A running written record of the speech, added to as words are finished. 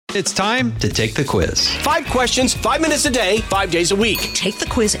It's time to take the quiz. 5 questions, 5 minutes a day, 5 days a week. Take the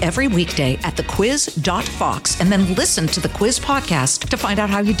quiz every weekday at thequiz.fox and then listen to the quiz podcast to find out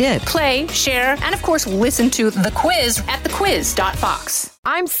how you did. Play, share, and of course, listen to the quiz at thequiz.fox.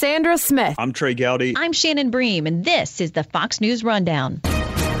 I'm Sandra Smith. I'm Trey Gowdy. I'm Shannon Bream, and this is the Fox News Rundown.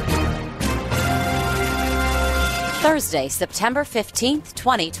 Thursday, September 15th,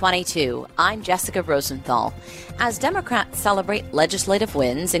 2022. I'm Jessica Rosenthal. As Democrats celebrate legislative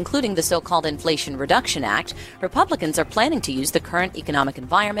wins, including the so-called Inflation Reduction Act, Republicans are planning to use the current economic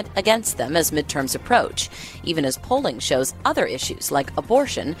environment against them as midterms approach, even as polling shows other issues like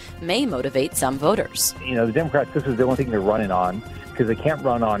abortion may motivate some voters. The Democrats, this is the only thing they're running on because they can't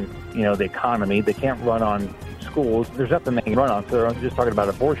run on, the economy. They can't run on schools. There's nothing they can run on, so they're just talking about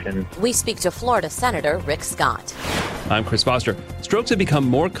abortion. We speak to Florida Senator Rick Scott. I'm Chris Foster. Strokes have become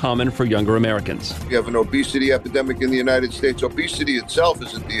more common for younger Americans. We have an obesity epidemic in the United States. Obesity itself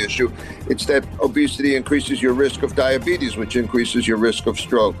isn't the issue. It's that obesity increases your risk of diabetes, which increases your risk of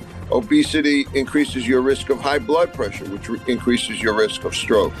stroke. Obesity increases your risk of high blood pressure, which increases your risk of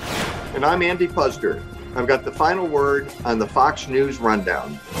stroke. And I'm Andy Puzder. I've got the final word on the Fox News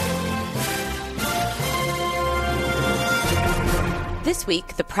Rundown. This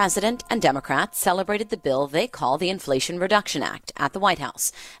week, the president and Democrats celebrated the bill they call the Inflation Reduction Act at the White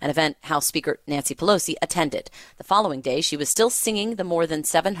House, an event House Speaker Nancy Pelosi attended. The following day, she was still singing the more than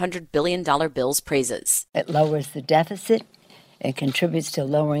 $700 billion bill's praises. It lowers the deficit, it contributes to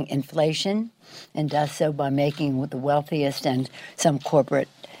lowering inflation, and does so by making the wealthiest and some corporations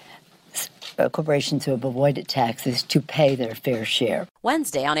who have avoided taxes to pay their fair share.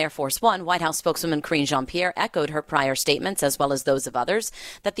 Wednesday on Air Force One, White House spokeswoman Karine Jean-Pierre echoed her prior statements, as well as those of others,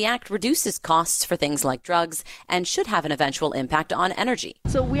 that the act reduces costs for things like drugs and should have an eventual impact on energy.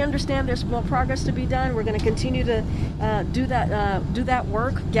 So we understand there's more progress to be done. We're going to continue to do that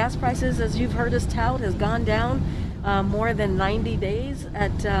work. Gas prices, as you've heard us tout, has gone down more than 90 days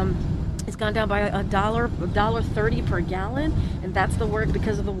It's gone down by $1.30 per gallon, and that's the work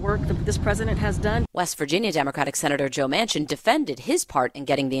because of the work that this president has done. West Virginia Democratic Senator Joe Manchin defended his part in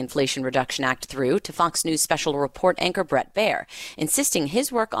getting the Inflation Reduction Act through to Fox News special report anchor Brett Baer, insisting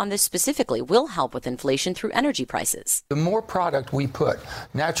his work on this specifically will help with inflation through energy prices. The more product we put,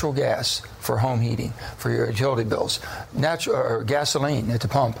 natural gas for home heating, for your utility bills, or gasoline at the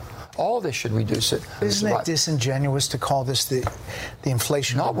pump, all this should reduce it. Isn't it disingenuous to call this the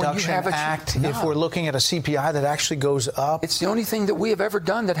Inflation Reduction Act if we're looking at a CPI that actually goes up? It's the only thing that we have ever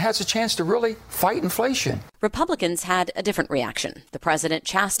done that has a chance to really fight inflation. Republicans had a different reaction. The president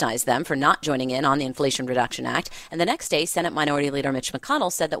chastised them for not joining in on the Inflation Reduction Act, and the next day, Senate Minority Leader Mitch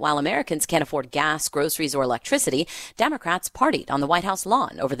McConnell said that while Americans can't afford gas, groceries, or electricity, Democrats partied on the White House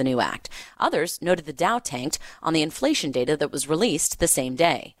lawn over the new act. Others noted the Dow tanked on the inflation data that was released the same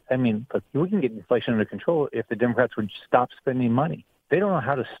day. Look, we can get inflation under control if the Democrats would stop spending money. They don't know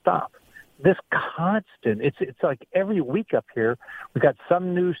how to stop. This constant, it's like every week up here, we've got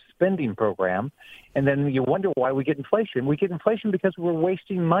some new spending program, and then you wonder why we get inflation. We get inflation because we're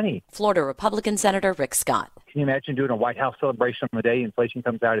wasting money. Florida Republican Senator Rick Scott. Can you imagine doing a White House celebration on the day inflation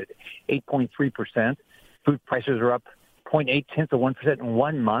comes out at 8.3%? Food prices are up 0.8% in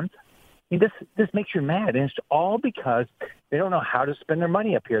 1 month. This makes you mad, and it's all because they don't know how to spend their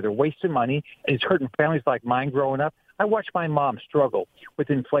money up here. They're wasting money, and it's hurting families like mine growing up. I watched my mom struggle with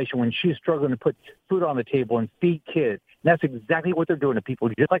inflation when she was struggling to put food on the table and feed kids. And that's exactly what they're doing to people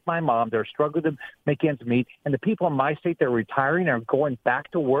just like my mom. They're struggling to make ends meet. And the people in my state that are retiring are going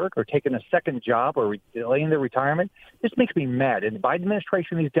back to work or taking a second job or delaying their retirement. This makes me mad. And the Biden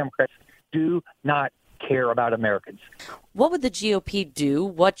administration, these Democrats, do not care about Americans. What would the GOP do?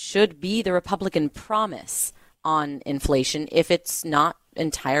 What should be the Republican promise on inflation if it's not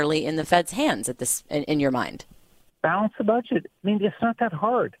entirely in the Fed's hands at this, in your mind? Balance the budget. It's not that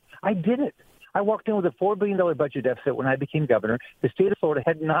hard. I did it. I walked in with a $4 billion budget deficit when I became governor. The state of Florida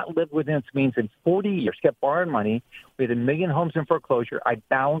had not lived within its means in 40 years, kept borrowing money. We had 1 million homes in foreclosure. I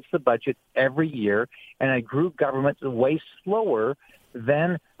balanced the budget every year, and I grew government way slower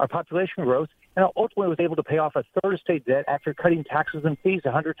than our population growth, and I ultimately was able to pay off a third of state debt after cutting taxes and fees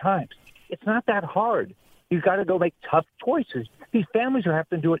 100 times. It's not that hard. You've got to go make tough choices. These families are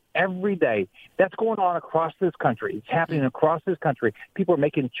having to do it every day. That's going on across this country. It's happening across this country. People are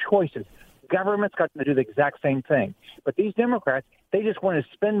making choices. Government's got to do the exact same thing. But these Democrats, they just want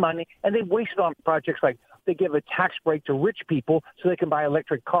to spend money, and they waste it on projects like they give a tax break to rich people so they can buy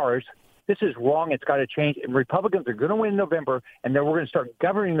electric cars. This is wrong. It's got to change. And Republicans are going to win in November, and then we're going to start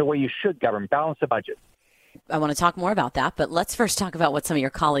governing the way you should govern. Balance the budget. I want to talk more about that, but let's first talk about what some of your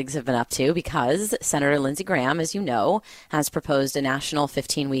colleagues have been up to, because Senator Lindsey Graham, as you know, has proposed a national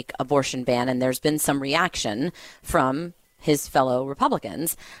 15-week abortion ban, and there's been some reaction from his fellow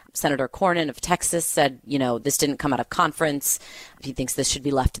Republicans. Senator Cornyn of Texas said, this didn't come out of conference. He thinks this should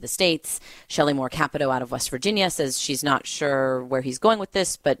be left to the states. Shelley Moore Capito out of West Virginia says she's not sure where he's going with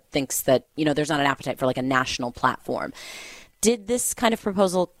this, but thinks that, there's not an appetite for like a national platform. Did this kind of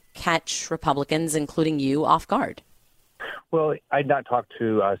proposal catch Republicans, including you, off guard? Well, I'd not talked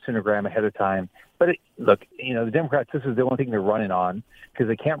to Senator Graham ahead of time. But look, the Democrats, this is the only thing they're running on, because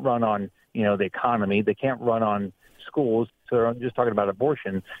they can't run on, the economy. They can't run on schools. So they're just talking about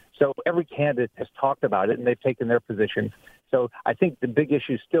abortion. So every candidate has talked about it, and they've taken their positions. So I think the big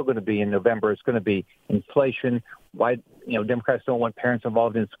issue is still going to be in November. It's going to be inflation. Why, Democrats don't want parents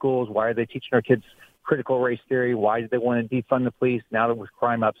involved in schools. Why are they teaching our kids critical race theory? Why do they want to defund the police now that with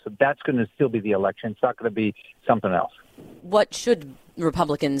crime up? So that's going to still be the election. It's not going to be something else. What should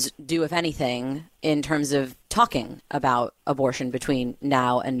Republicans do, if anything, in terms of talking about abortion between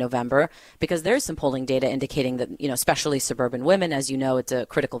now and November? Because there's some polling data indicating that, especially suburban women, as you know, it's a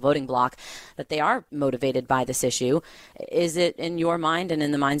critical voting bloc, that they are motivated by this issue. Is it in your mind and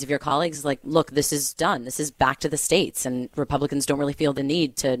in the minds of your colleagues, like, look, this is done. This is back to the states, and Republicans don't really feel the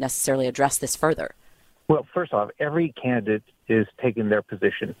need to necessarily address this further? Well, first off, every candidate is taking their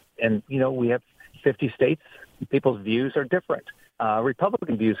position. And, we have 50 states. People's views are different.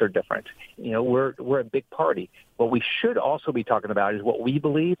 Republican views are different. We're a big party. What we should also be talking about is what we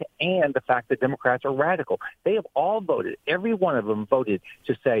believe and the fact that Democrats are radical. They have all voted. Every one of them voted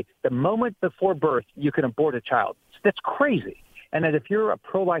to say the moment before birth you can abort a child. That's crazy. And that if you're a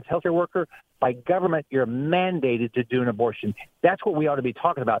pro-life healthcare worker, by government, you're mandated to do an abortion. That's what we ought to be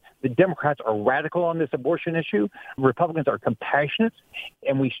talking about. The Democrats are radical on this abortion issue. Republicans are compassionate,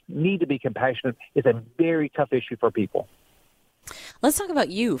 and we need to be compassionate. It's a very tough issue for people. Let's talk about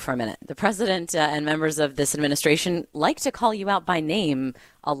you for a minute. The president and members of this administration like to call you out by name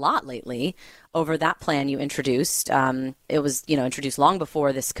a lot lately over that plan you introduced. It was, introduced long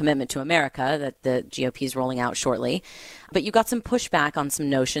before this commitment to America that the GOP is rolling out shortly. But you got some pushback on some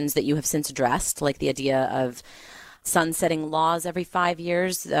notions that you have since addressed, like the idea of sunsetting laws every 5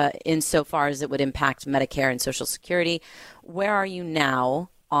 years insofar as it would impact Medicare and Social Security. Where are you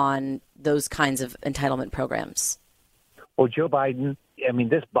now on those kinds of entitlement programs? Well, Joe Biden,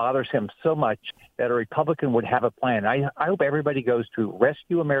 this bothers him so much that a Republican would have a plan. I hope everybody goes to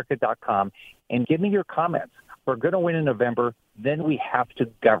rescueamerica.com and give me your comments. We're going to win in November. Then we have to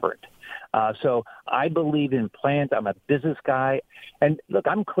govern. So I believe in plans. I'm a business guy. And look,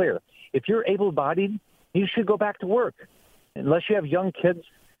 I'm clear. If you're able-bodied, you should go back to work. Unless you have young kids,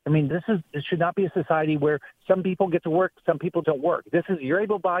 this should not be a society where some people get to work, some people don't work. You're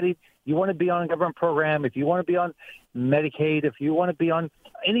able-bodied. You want to be on a government program. If you want to be on Medicaid, if you want to be on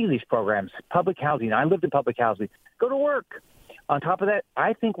any of these programs, public housing. I lived in public housing. Go to work. On top of that,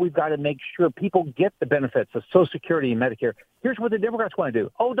 I think we've got to make sure people get the benefits of Social Security and Medicare. Here's what the Democrats want to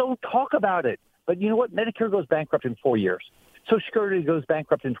do. Oh, don't talk about it. But you know what? Medicare goes bankrupt in 4 years. Social Security goes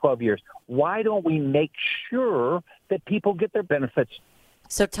bankrupt in 12 years. Why don't we make sure that people get their benefits?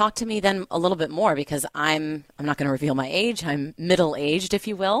 So talk to me then a little bit more, because I'm not going to reveal my age. I'm middle-aged, if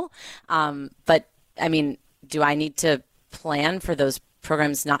you will. But, do I need to plan for those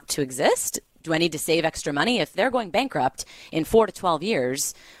programs not to exist? Do I need to save extra money? If they're going bankrupt in 4 to 12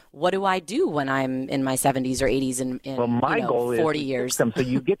 years, what do I do when I'm in my 70s or 80s in goal 40 is years? So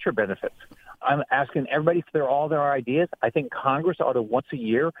you get your benefits. I'm asking everybody for all their ideas. I think Congress ought to once a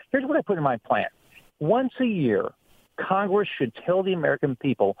year. Here's what I put in my plan. Once a year, Congress should tell the American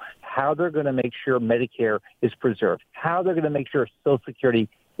people how they're going to make sure Medicare is preserved, how they're going to make sure Social Security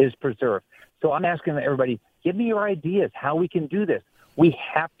is preserved. So I'm asking everybody, give me your ideas how we can do this. We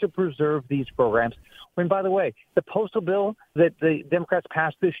have to preserve these programs. And by the way, the postal bill that the Democrats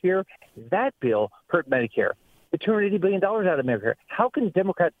passed this year, that bill hurt Medicare. The $280 billion out of Medicare. How can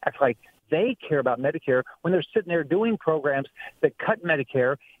Democrats act like they care about Medicare when they're sitting there doing programs that cut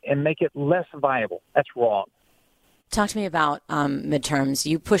Medicare and make it less viable? That's wrong. Talk to me about midterms.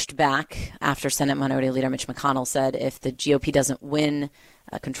 You pushed back after Senate Minority Leader Mitch McConnell said if the GOP doesn't win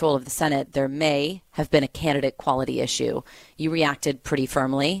control of the Senate, there may have been a candidate quality issue. You reacted pretty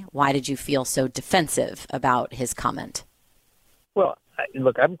firmly. Why did you feel so defensive about his comment? Well,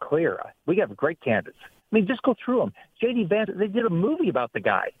 look, I'm clear. We have great candidates. Just go through them. J.D. Vance, they did a movie about the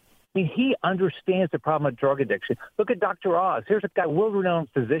guy. I mean, he understands the problem of drug addiction. Look at Dr. Oz. Here's a guy, world-renowned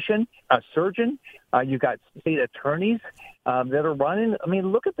physician, a surgeon. You've got state attorneys that are running. I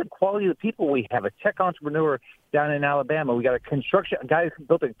mean, look at the quality of the people we have. A tech entrepreneur down in Alabama. We got a guy who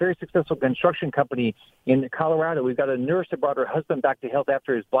built a very successful construction company in Colorado. We've got a nurse that brought her husband back to health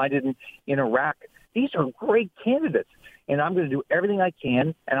after he was blinded in Iraq. These are great candidates, and I'm going to do everything I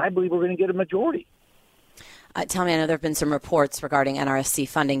can, and I believe we're going to get a majority. Tell me, I know there have been some reports regarding NRSC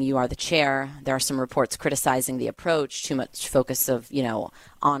funding. You are the chair. There are some reports criticizing the approach, too much focus of,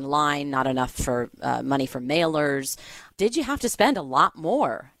 online, not enough for money for mailers. Did you have to spend a lot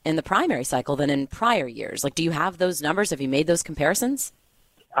more in the primary cycle than in prior years? Like, do you have those numbers? Have you made those comparisons?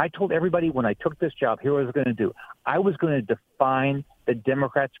 I told everybody when I took this job, here what I was going to do. I was going to define the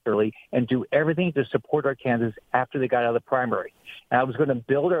Democrats early and do everything to support our candidates after they got out of the primary. And I was going to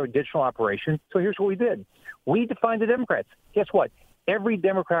build our digital operation. So here's what we did. We defined the Democrats. Guess what? Every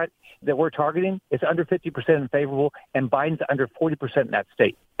Democrat that we're targeting is under 50% in favorable, and Biden's under 40% in that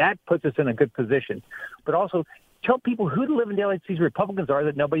state. That puts us in a good position. But also, tell people who to live in Dallas these Republicans are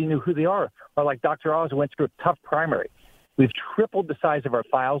that nobody knew who they are. Or like Dr. Oz, who went through a tough primary. We've tripled the size of our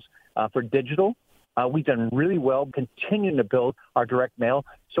files for digital. We've done really well continuing to build our direct mail.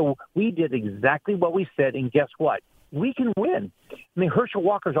 So we did exactly what we said, and guess what? We can win. I mean, Herschel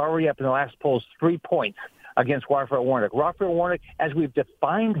Walker's already up in the last polls 3 points against Raphael Warnock. Raphael Warnock, as we've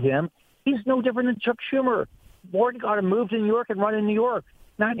defined him, he's no different than Chuck Schumer. Warnock ought to move to New York and run in New York,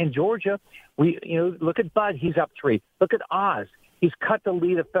 not in Georgia. Look at Bud, he's up 3. Look at Oz, he's cut the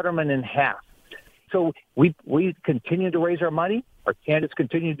lead of Fetterman in half. So we continue to raise our money. Our candidates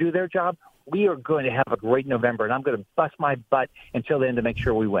continue to do their job. We are going to have a great November, and I'm going to bust my butt until then to make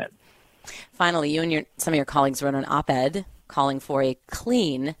sure we win. Finally, you and some of your colleagues wrote an op-ed calling for a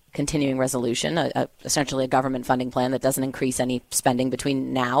clean continuing resolution, essentially a government funding plan that doesn't increase any spending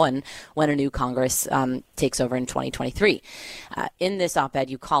between now and when a new Congress takes over in 2023. In this op-ed,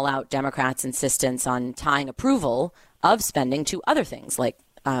 you call out Democrats' insistence on tying approval of spending to other things like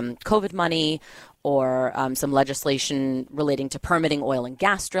COVID money or some legislation relating to permitting oil and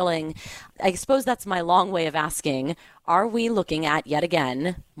gas drilling. I suppose that's my long way of asking, are we looking at, yet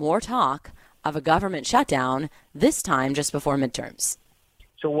again, more talk of a government shutdown, this time just before midterms?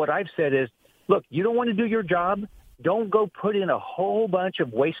 So what I've said is, look, you don't want to do your job, don't go put in a whole bunch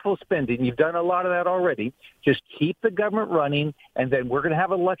of wasteful spending. You've done a lot of that already. Just keep the government running, and then we're going to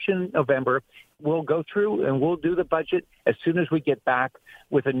have an election in November. We'll go through and we'll do the budget as soon as we get back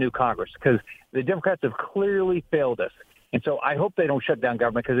with a new Congress, because the Democrats have clearly failed us. And so I hope they don't shut down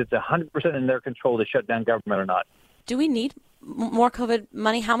government, because it's 100% in their control to shut down government or not. Do we need more COVID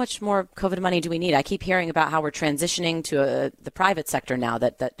money? How much more COVID money do we need? I keep hearing about how we're transitioning to the private sector now,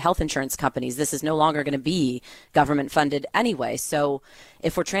 that health insurance companies, this is no longer going to be government funded anyway. So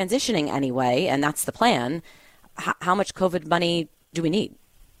if we're transitioning anyway, and that's the plan, how much COVID money do we need?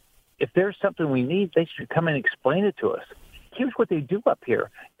 If there's something we need, they should come and explain it to us. Here's what they do up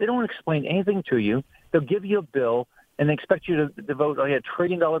here. They don't explain anything to you. They'll give you a bill and they expect you to vote on a $1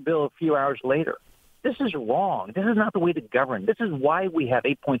 trillion bill a few hours later. This is wrong. This is not the way to govern. This is why we have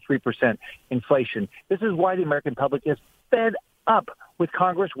 8.3% inflation. This is why the American public is fed up with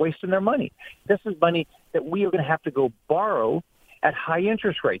Congress wasting their money. This is money that we are going to have to go borrow at high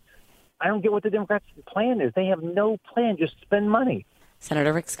interest rates. I don't get what the Democrats' plan is. They have no plan, just spend money.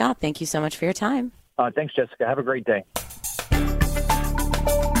 Senator Rick Scott, thank you so much for your time. Thanks, Jessica. Have a great day.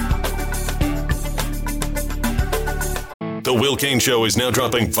 The Will Cain Show is now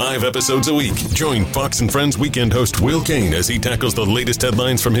dropping 5 episodes a week. Join Fox & Friends weekend host Will Cain as he tackles the latest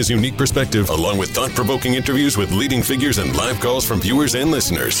headlines from his unique perspective, along with thought-provoking interviews with leading figures and live calls from viewers and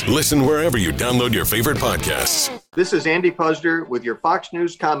listeners. Listen wherever you download your favorite podcasts. This is Andy Puzder with your Fox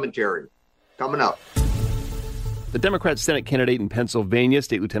News commentary. Coming up. The Democrat Senate candidate in Pennsylvania,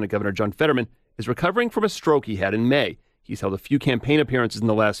 State Lieutenant Governor John Fetterman, is recovering from a stroke he had in May. He's held a few campaign appearances in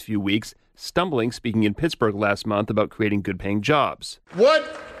the last few weeks, stumbling speaking in Pittsburgh last month about creating good-paying jobs.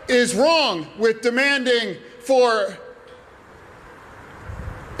 What is wrong with demanding for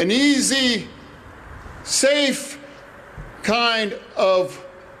an easy, safe kind of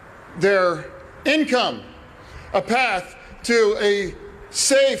their income, a path to a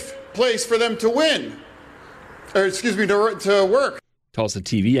safe place for them to win, to work? Tulsa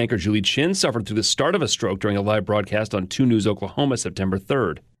TV anchor Julie Chin suffered through the start of a stroke during a live broadcast on 2 News Oklahoma September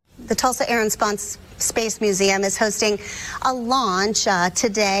 3rd. The Tulsa Air and Space Museum is hosting a launch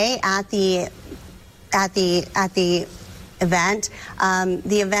today at the event.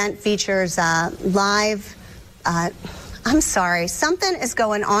 The event features live. I'm sorry, something is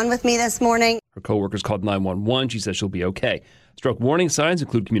going on with me this morning. Her coworkers called 911. She says she'll be okay. Stroke warning signs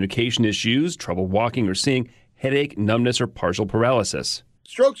include communication issues, trouble walking or seeing, headache, numbness, or partial paralysis.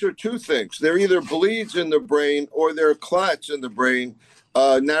 Strokes are two things. They're either bleeds in the brain or they're clots in the brain,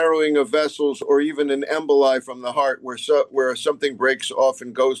 narrowing of vessels, or even an emboli from the heart where something breaks off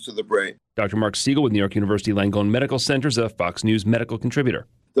and goes to the brain. Dr. Mark Siegel with New York University Langone Medical Center is a Fox News medical contributor.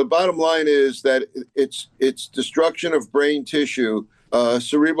 The bottom line is that it's destruction of brain tissue,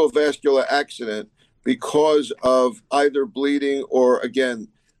 cerebral vascular accident, because of either bleeding or, again,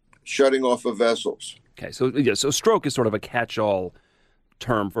 shutting off of vessels. Okay, so stroke is sort of a catch-all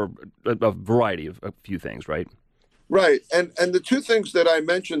term for a variety of a few things, right? Right. And the two things that I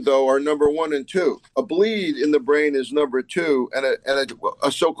mentioned, though, are number 1 and 2. A bleed in the brain is number 2, and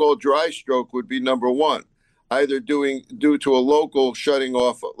a so-called dry stroke would be number 1, either due to a local shutting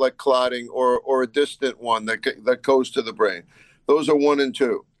off like clotting or a distant one that goes to the brain. Those are 1 and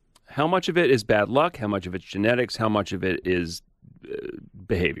 2. How much of it is bad luck? How much of it's genetics? How much of it is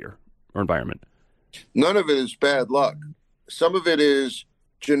behavior or environment? None of it is bad luck. Some of it is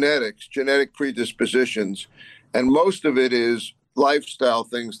genetics, genetic predispositions, and most of it is lifestyle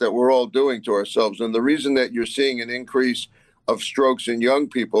things that we're all doing to ourselves. And the reason that you're seeing an increase of strokes in young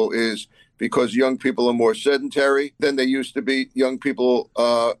people is because young people are more sedentary than they used to be. Young people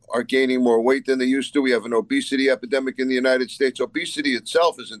are gaining more weight than they used to. We have an obesity epidemic in the United States. Obesity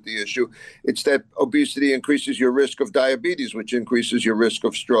itself isn't the issue. It's that obesity increases your risk of diabetes, which increases your risk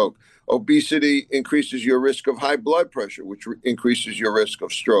of stroke. Obesity increases your risk of high blood pressure, which increases your risk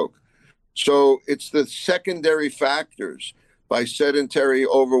of stroke. So it's the secondary factors by sedentary,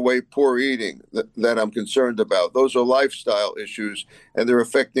 overweight, poor eating that I'm concerned about. Those are lifestyle issues, and they're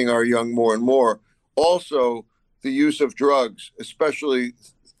affecting our young more and more. Also, the use of drugs, especially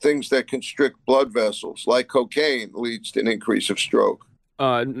things that constrict blood vessels, like cocaine, leads to an increase of stroke.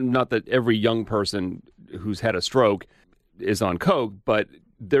 Not that every young person who's had a stroke is on coke, but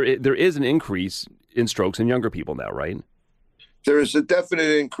there is an increase in strokes in younger people now, right? There is a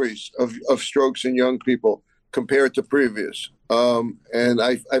definite increase of strokes in young people compared to previous. And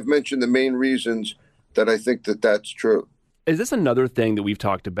I've mentioned the main reasons that I think that's true. Is this another thing that we've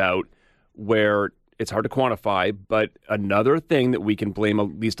talked about where it's hard to quantify, but another thing that we can blame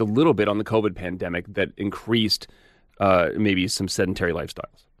at least a little bit on the COVID pandemic that increased maybe some sedentary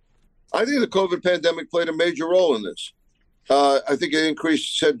lifestyles? I think the COVID pandemic played a major role in this. I think it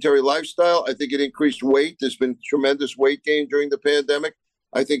increased sedentary lifestyle. I think it increased weight. There's been tremendous weight gain during the pandemic.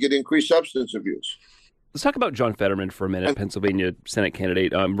 I think it increased substance abuse. Let's talk about John Fetterman for a minute, Pennsylvania Senate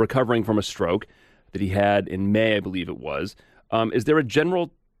candidate, recovering from a stroke that he had in May, I believe it was. Is there a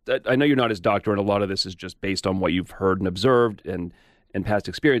general, I know you're not his doctor, and a lot of this is just based on what you've heard and observed and past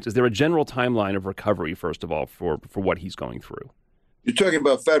experience. Is there a general timeline of recovery, first of all, for what he's going through? You're talking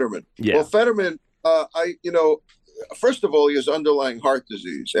about Fetterman. Yeah. Well, Fetterman, first of all, he has underlying heart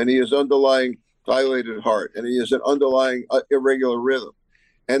disease, and he has underlying dilated heart, and he has an underlying irregular rhythm.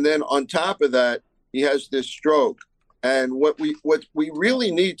 And then on top of that, he has this stroke. And what we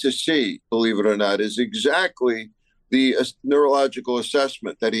really need to see, believe it or not, is exactly the neurological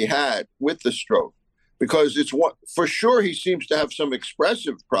assessment that he had with the stroke. Because for sure he seems to have some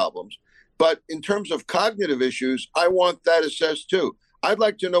expressive problems. But in terms of cognitive issues, I want that assessed too. I'd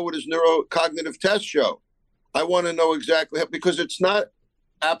like to know what his neurocognitive tests show. I want to know exactly, because it's not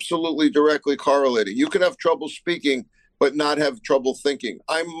absolutely directly correlating. You can have trouble speaking, but not have trouble thinking.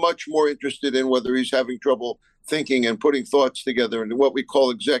 I'm much more interested in whether he's having trouble thinking and putting thoughts together into what we call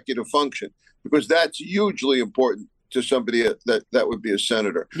executive function, because that's hugely important to somebody that would be a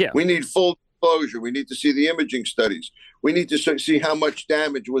senator. Yeah. We need full disclosure. We need to see the imaging studies. We need to see how much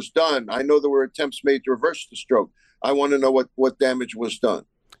damage was done. I know there were attempts made to reverse the stroke. I want to know what damage was done.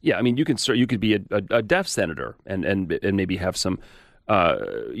 Yeah, I mean, you could be a deaf senator and maybe have some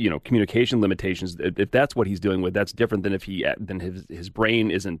communication limitations. If that's what he's dealing with, that's different than if his brain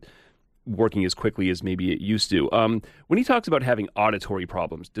isn't working as quickly as maybe it used to. When he talks about having auditory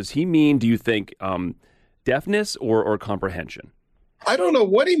problems, does he mean, do you think, deafness or comprehension? I don't know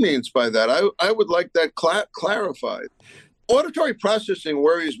what he means by that. I would like that clarified. Auditory processing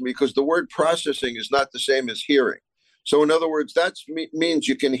worries me because the word processing is not the same as hearing. So in other words, that means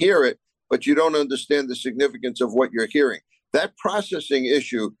you can hear it, but you don't understand the significance of what you're hearing. That processing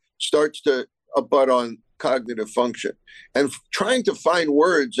issue starts to abut on cognitive function. And trying to find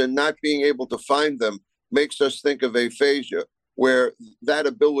words and not being able to find them makes us think of aphasia, where that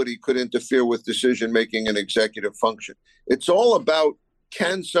ability could interfere with decision-making and executive function. It's all about,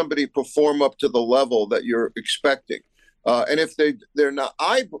 can somebody perform up to the level that you're expecting? And if they're not,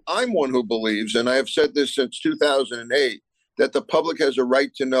 I'm one who believes, and I have said this since 2008, that the public has a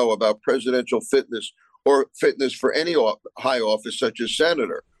right to know about presidential fitness or fitness for any high office, such as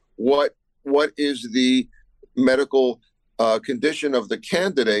senator. What is the medical condition of the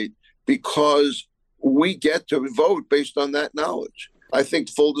candidate? Because we get to vote based on that knowledge. I think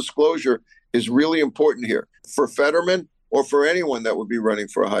full disclosure is really important here for Fetterman or for anyone that would be running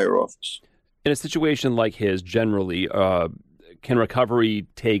for a higher office. In a situation like his, generally, can recovery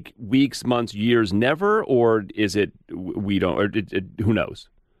take weeks, months, years, never, or is it we don't, or who knows?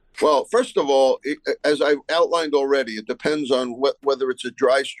 Well, first of all, as I've outlined already, it depends on whether it's a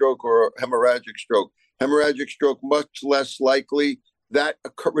dry stroke or a hemorrhagic stroke. Hemorrhagic stroke, much less likely. That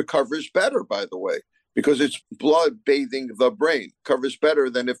recovers better, by the way, because it's blood bathing the brain. Covers better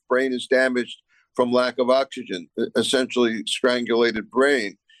than if brain is damaged from lack of oxygen, essentially strangulated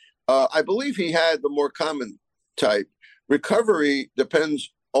brain. I believe he had the more common type. Recovery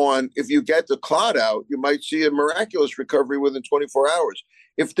depends on if you get the clot out, you might see a miraculous recovery within 24 hours.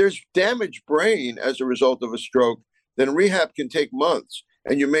 If there's damaged brain as a result of a stroke, then rehab can take months,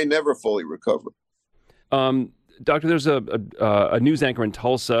 and you may never fully recover. Doctor, there's a news anchor in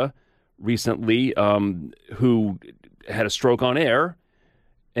Tulsa recently who had a stroke on air,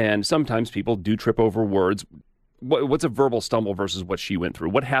 and sometimes people do trip over words. What's a verbal stumble versus what she went through?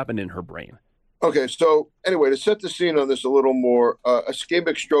 What happened in her brain? Okay, so anyway, to set the scene on this a little more,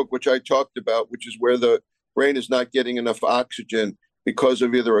 ischemic stroke, which I talked about, which is where the brain is not getting enough oxygen because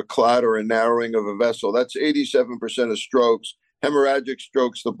of either a clot or a narrowing of a vessel. That's 87% of strokes. Hemorrhagic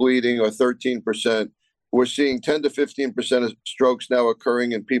strokes, the bleeding, are 13%. We're seeing 10 to 15% of strokes now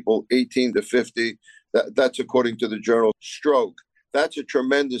occurring in people 18 to 50. That's according to the journal Stroke. That's a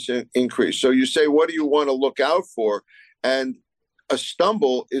tremendous increase. So you say, what do you want to look out for? And a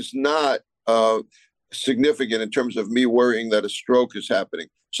stumble is not significant in terms of me worrying that a stroke is happening.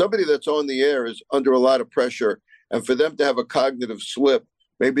 Somebody that's on the air is under a lot of pressure, and for them to have a cognitive slip,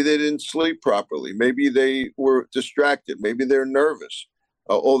 maybe they didn't sleep properly, maybe they were distracted, maybe they're nervous,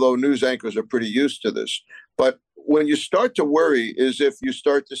 although news anchors are pretty used to this. But when you start to worry is if you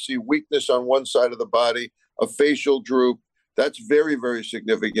start to see weakness on one side of the body, a facial droop, that's very, very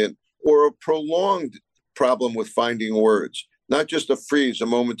significant, or a prolonged problem with finding words. Not just a freeze, a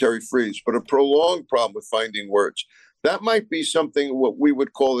momentary freeze, but a prolonged problem with finding words. That might be something what we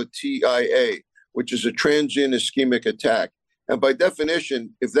would call a TIA, which is a transient ischemic attack. And by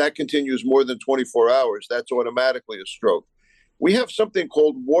definition, if that continues more than 24 hours, that's automatically a stroke. We have something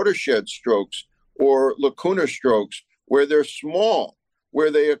called watershed strokes or lacunar strokes, where they're small,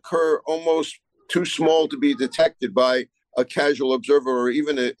 where they occur almost too small to be detected by a casual observer or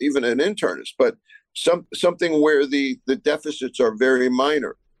even an internist. But something where the deficits are very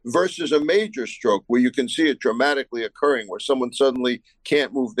minor versus a major stroke where you can see it dramatically occurring, where someone suddenly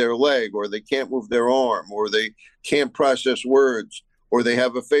can't move their leg or they can't move their arm or they can't process words or they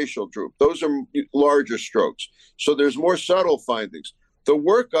have a facial droop. Those are larger strokes. So there's more subtle findings. The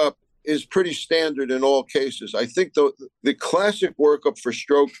workup is pretty standard in all cases. I think the classic workup for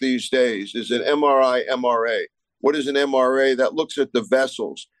stroke these days is an MRI, MRA. What is an MRA? That looks at the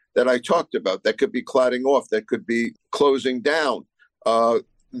vessels that I talked about, that could be clotting off, that could be closing down.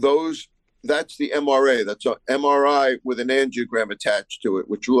 That's the MRA. That's an MRI with an angiogram attached to it,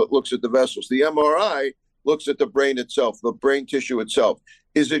 which looks at the vessels. The MRI looks at the brain itself, the brain tissue itself.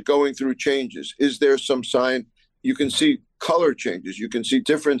 Is it going through changes? Is there some sign? You can see color changes. You can see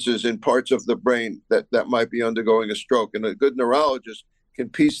differences in parts of the brain that might be undergoing a stroke. And a good neurologist can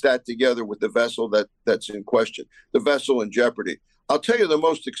piece that together with the vessel that's in question, the vessel in jeopardy. I'll tell you the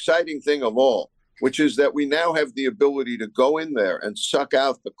most exciting thing of all, which is that we now have the ability to go in there and suck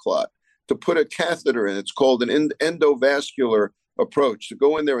out the clot, to put a catheter in. It's called an endovascular approach, to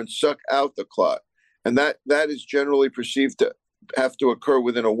go in there and suck out the clot. And that is generally perceived to have to occur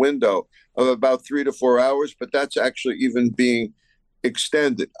within a window of about 3 to 4 hours, but that's actually even being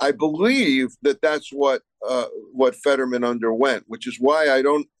extended. I believe that that's what Fetterman underwent, which is why I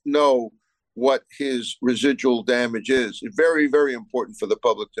don't know what his residual damage is. It's very, very important for the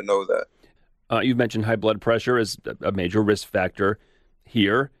public to know that. You've mentioned high blood pressure as a major risk factor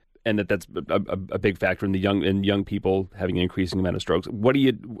here, and that's a big factor in young people having an increasing amount of strokes. What do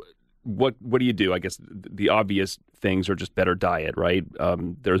you do? I guess the obvious things are just better diet, right?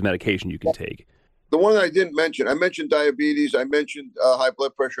 There's medication you can take. The one I didn't mention, I mentioned diabetes, I mentioned high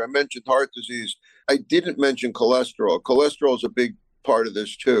blood pressure, I mentioned heart disease. I didn't mention cholesterol. Cholesterol is a big part of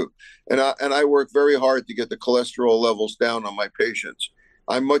this too. And I work very hard to get the cholesterol levels down on my patients.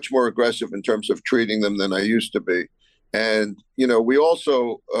 I'm much more aggressive in terms of treating them than I used to be. And, we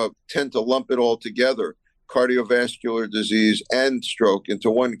also tend to lump it all together, cardiovascular disease and stroke,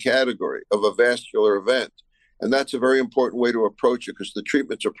 into one category of a vascular event. And that's a very important way to approach it because the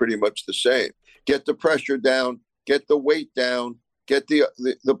treatments are pretty much the same. Get the pressure down, get the weight down, get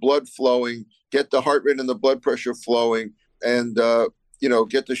the blood flowing, get the heart rate and the blood pressure flowing, and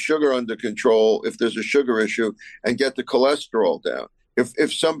get the sugar under control if there's a sugar issue, and get the cholesterol down.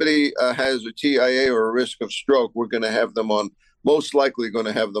 If somebody has a TIA or a risk of stroke, we're going to have them most likely going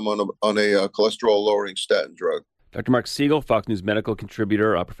to have them on a cholesterol-lowering statin drug. Dr. Mark Siegel, Fox News medical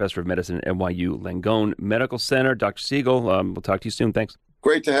contributor, professor of medicine at NYU Langone Medical Center. Dr. Siegel, we'll talk to you soon. Thanks.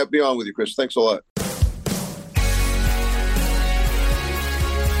 Great to be on with you, Chris. Thanks a lot.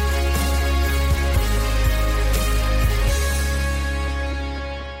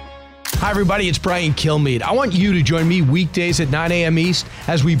 Hi, everybody. It's Brian Kilmeade. I want you to join me weekdays at 9 a.m. East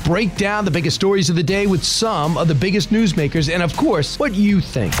as we break down the biggest stories of the day with some of the biggest newsmakers and, of course, what you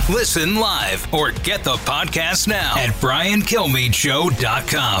think. Listen live or get the podcast now at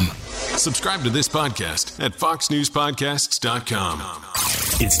BrianKilmeadShow.com. Subscribe to this podcast at FoxNewsPodcasts.com.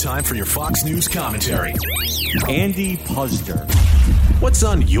 It's time for your Fox News commentary. Andy Puzder. What's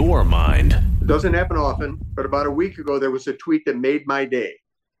on your mind? It doesn't happen often, but about a week ago, there was a tweet that made my day.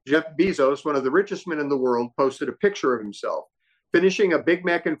 Jeff Bezos, one of the richest men in the world, posted a picture of himself finishing a Big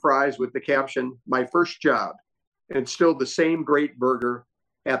Mac and fries with the caption, "My first job, and still the same great burger.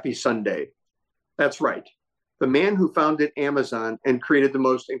 Happy Sunday." That's right. The man who founded Amazon and created the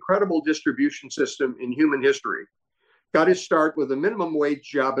most incredible distribution system in human history got his start with a minimum wage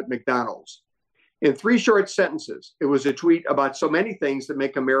job at McDonald's. In 3 short sentences, it was a tweet about so many things that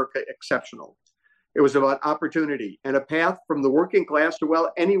make America exceptional. It was about opportunity and a path from the working class to,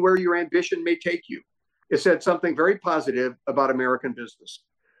 well, anywhere your ambition may take you. It said something very positive about American business.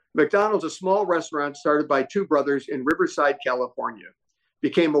 McDonald's, a small restaurant started by 2 brothers in Riverside, California,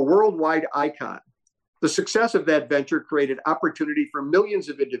 became a worldwide icon. The success of that venture created opportunity for millions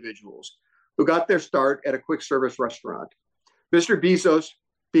of individuals who got their start at a quick service restaurant. Mr. Bezos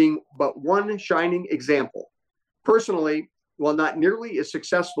being but one shining example. Personally, while not nearly as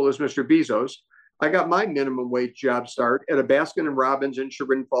successful as Mr. Bezos, I got my minimum wage job start at a Baskin & Robbins in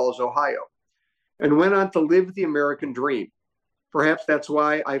Chagrin Falls, Ohio, and went on to live the American dream. Perhaps that's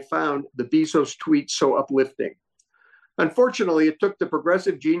why I found the Bezos tweet so uplifting. Unfortunately, it took the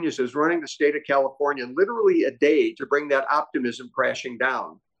progressive geniuses running the state of California literally a day to bring that optimism crashing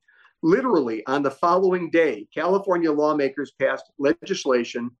down. Literally, on the following day, California lawmakers passed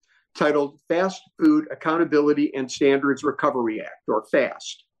legislation titled Fast Food Accountability and Standards Recovery Act, or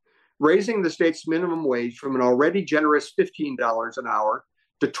FAST, raising the state's minimum wage from an already generous $15 an hour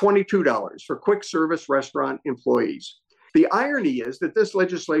to $22 for quick service restaurant employees. The irony is that this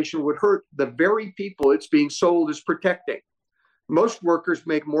legislation would hurt the very people it's being sold as protecting. Most workers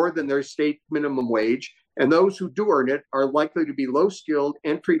make more than their state minimum wage, and those who do earn it are likely to be low-skilled,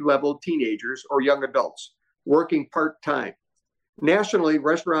 entry-level teenagers or young adults working part-time. Nationally,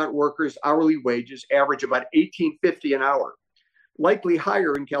 restaurant workers' hourly wages average about $18.50 an hour, likely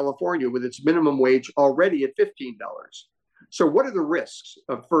higher in California with its minimum wage already at $15. So what are the risks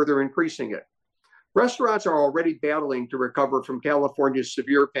of further increasing it? Restaurants are already battling to recover from California's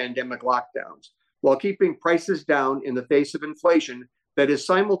severe pandemic lockdowns while keeping prices down in the face of inflation that is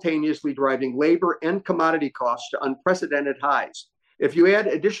simultaneously driving labor and commodity costs to unprecedented highs. If you add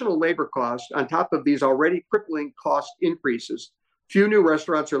additional labor costs on top of these already crippling cost increases, few new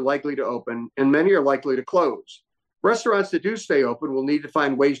restaurants are likely to open and many are likely to close. Restaurants that do stay open will need to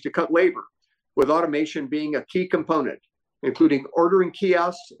find ways to cut labor, with automation being a key component, including ordering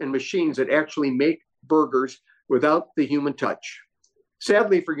kiosks and machines that actually make burgers without the human touch.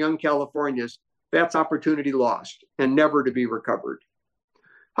 Sadly for young Californians, that's opportunity lost and never to be recovered.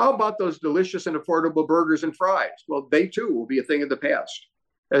 How about those delicious and affordable burgers and fries? Well, they too will be a thing of the past,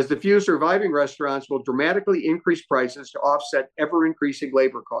 as the few surviving restaurants will dramatically increase prices to offset ever-increasing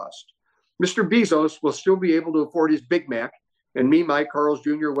labor costs. Mr. Bezos will still be able to afford his Big Mac and me my Carl's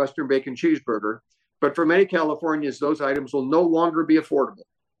Jr. Western Bacon Cheeseburger, but for many Californians, those items will no longer be affordable.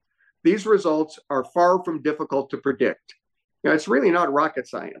 These results are far from difficult to predict. Now, it's really not rocket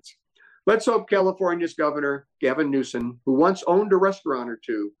science. Let's hope California's Governor, Gavin Newsom, who once owned a restaurant or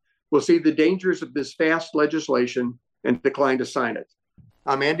two, will see the dangers of this fast legislation and decline to sign it.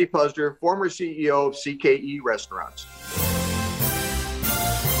 I'm Andy Puzder, former CEO of CKE Restaurants.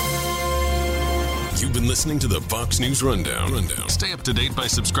 You've been listening to the Fox News Rundown. Stay up to date by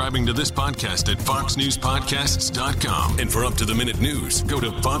subscribing to this podcast at FoxNewsPodcasts.com. And for up-to-the-minute news, go to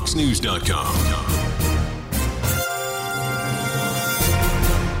FoxNews.com.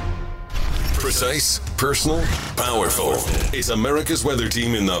 Precise, personal, powerful. It's America's weather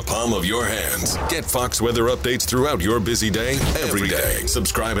team in the palm of your hands. Get Fox weather updates throughout your busy day, every day.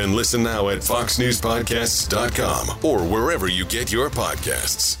 Subscribe and listen now at foxnewspodcasts.com or wherever you get your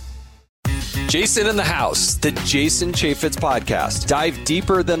podcasts. Jason in the House, the Jason Chaffetz podcast. Dive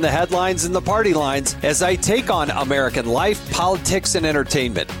deeper than the headlines and the party lines as I take on American life, politics, and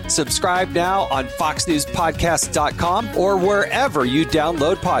entertainment. Subscribe now on foxnewspodcasts.com or wherever you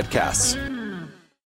download podcasts.